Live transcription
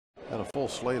Got a full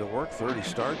slate of work, 30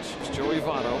 starts. It's Joey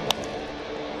Votto.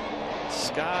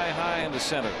 Sky high in the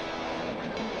center.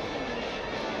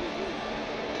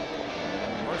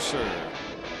 And Mercer.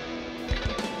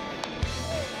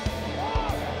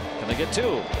 Can they get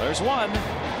two? There's one.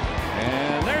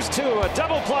 And there's two. A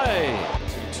double play.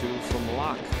 2-2 from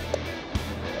Locke.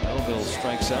 Melville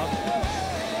strikes out.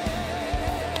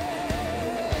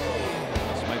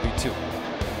 This might be two.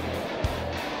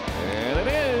 And it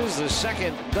is the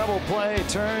second double play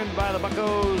turned by the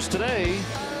Buccos today.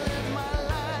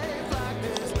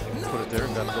 Put it there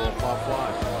and got to go a pop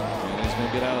fly. And he's going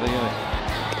to get out of the inning.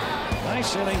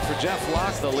 Nice inning for Jeff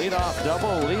Locke. The leadoff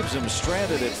double leaves him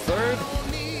stranded at third.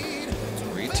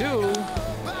 3-2.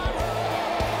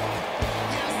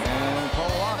 And Paul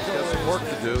Locke Got some work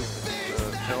to do.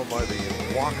 Tell by the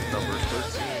walk numbers,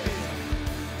 13.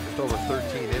 Just over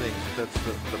 13 innings. That's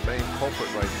the main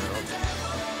culprit right now.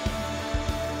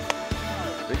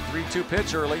 Big 3-2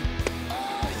 pitch early.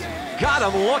 Got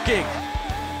him looking.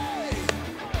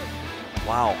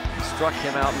 Wow, struck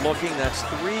him out looking. That's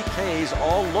 3 Ks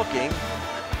all looking.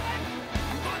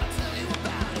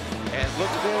 And look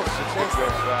at this, it's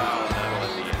into foul now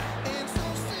in the end.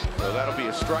 So that'll be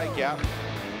a strikeout.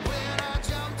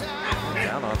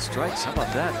 Down on strikes, how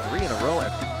about that? 3 in a row.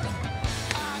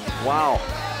 Wow,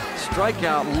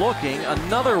 strikeout looking,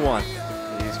 another one.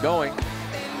 He's going,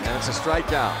 and it's a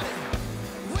strikeout.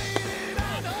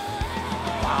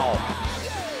 Wow.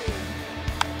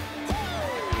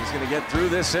 He's going to get through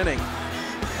this inning,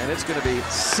 and it's going to be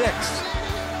 6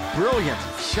 brilliant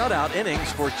shutout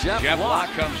innings for Jeff Locke. Locke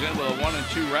comes in with a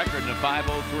 1-2 record and a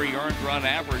 5.03 earned run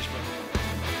average.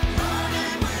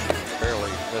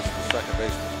 Barely missed the second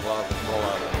baseman's glove and roll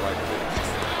out in the right field.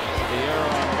 The error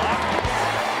on Locke.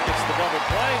 Gets the double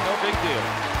play, no big deal.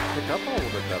 Pick up a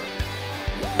little bit better.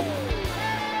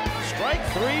 Strike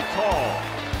 3 call.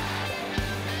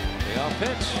 The off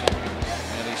pitch.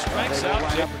 And he strikes out.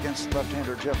 Line up against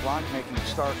left-hander Jeff Locke, making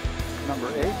start number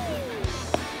 8.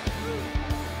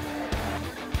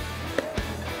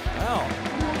 Wow.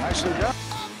 Nicely done.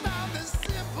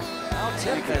 Now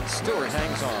tip and Stewart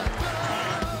hangs on.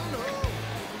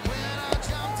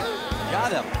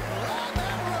 Got him.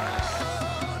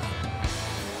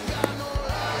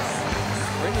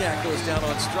 Brainiac goes down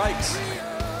on strikes.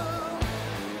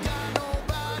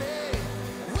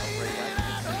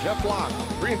 Jeff Locke,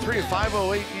 3-3 at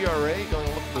 5.08 ERA. Going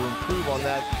to look to improve on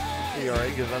that ERA.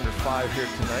 Get under 5 here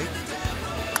tonight.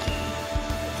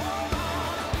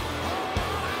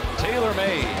 Taylor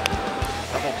made.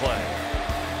 Double play.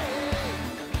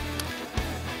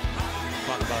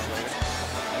 Talk about it later.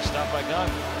 Nice stop by Gunn.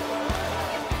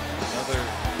 Another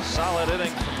solid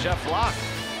inning from Jeff Locke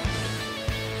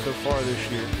so far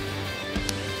this year.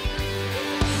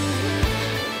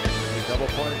 Double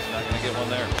play. Not going to get one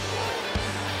there.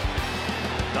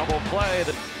 Double play.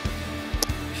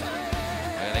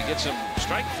 And he gets him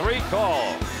strike 3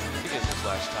 call. He gets his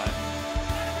last time.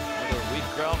 Another weak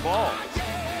ground ball.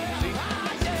 See?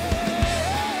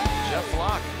 Jeff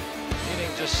Locke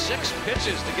needing just 6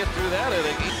 pitches to get through that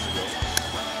inning.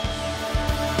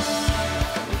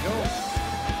 There we go.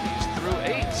 He's through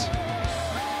 8.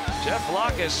 Jeff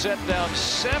Locke has set down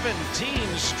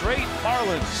 17 straight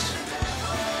Marlins.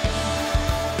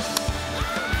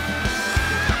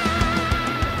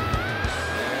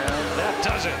 And that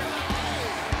does it.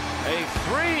 A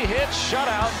 3-hit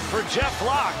shutout for Jeff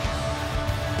Locke.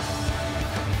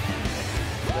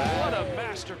 What a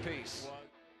masterpiece.